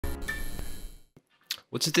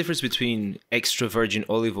What's the difference between extra virgin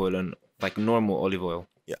olive oil and like normal olive oil?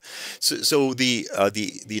 Yeah. So the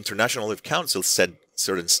International Olive Council set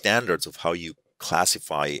certain standards of how you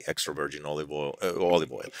classify extra virgin olive oil.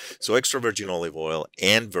 So extra virgin olive oil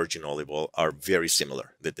and virgin olive oil are very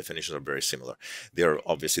similar. The definitions are very similar. They're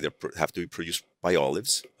obviously have to be produced by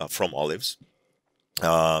olives, from olives,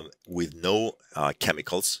 with no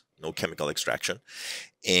chemicals, no chemical extraction,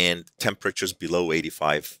 and temperatures below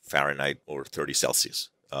 85 Fahrenheit or 30 Celsius.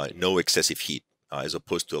 No excessive heat, as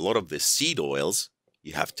opposed to a lot of the seed oils.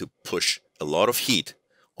 You have to push a lot of heat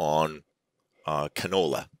on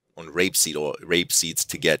canola, on rape seeds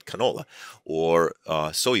to get canola, or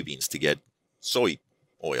soybeans to get soy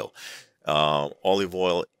oil. Olive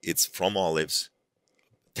oil, it's from olives.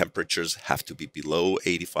 Temperatures have to be below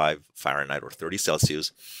 85 Fahrenheit or 30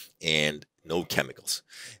 Celsius, and no chemicals.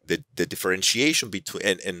 The differentiation between,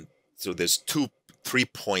 and so there's 3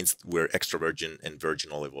 points where extra virgin and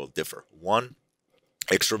virgin olive oil differ. One,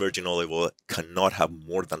 extra virgin olive oil cannot have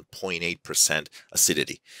more than 0.8%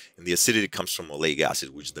 acidity. And the acidity comes from oleic acid,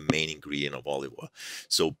 which is the main ingredient of olive oil.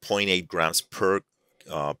 So 0.8 grams per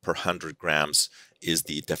 100 grams is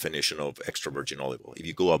the definition of extra virgin olive oil. If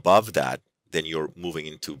you go above that, then you're moving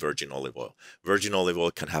into virgin olive oil. Virgin olive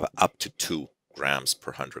oil can have up to 2 grams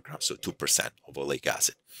per 100 grams, so 2% of oleic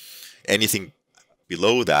acid. Anything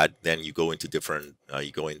below that, then you go into different,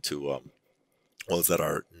 oils that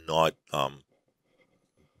are not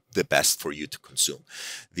the best for you to consume.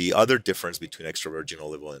 The other difference between extra virgin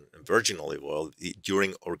olive oil and virgin olive oil,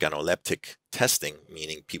 during organoleptic testing,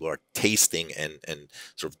 meaning people are tasting and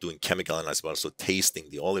sort of doing chemical analysis, but also tasting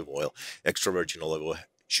the olive oil, extra virgin olive oil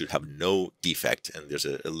should have no defect, and there's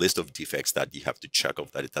a list of defects that you have to check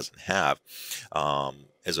off that it doesn't have,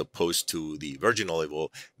 as opposed to the virgin olive oil,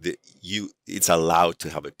 it's allowed to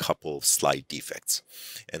have a couple of slight defects.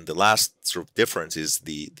 And the last sort of difference is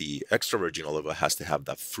the extra virgin olive oil has to have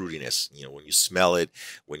that fruitiness. You know, when you smell it,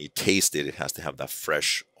 when you taste it, it has to have that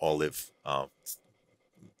fresh olive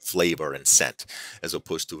flavor and scent, as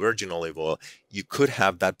opposed to virgin olive oil. You could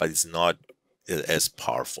have that, but it's not as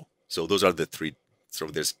powerful. So those are the three. So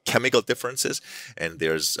there's chemical differences, and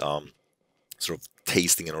there's sort of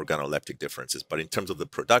tasting and organoleptic differences. But in terms of the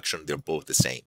production, they're both the same.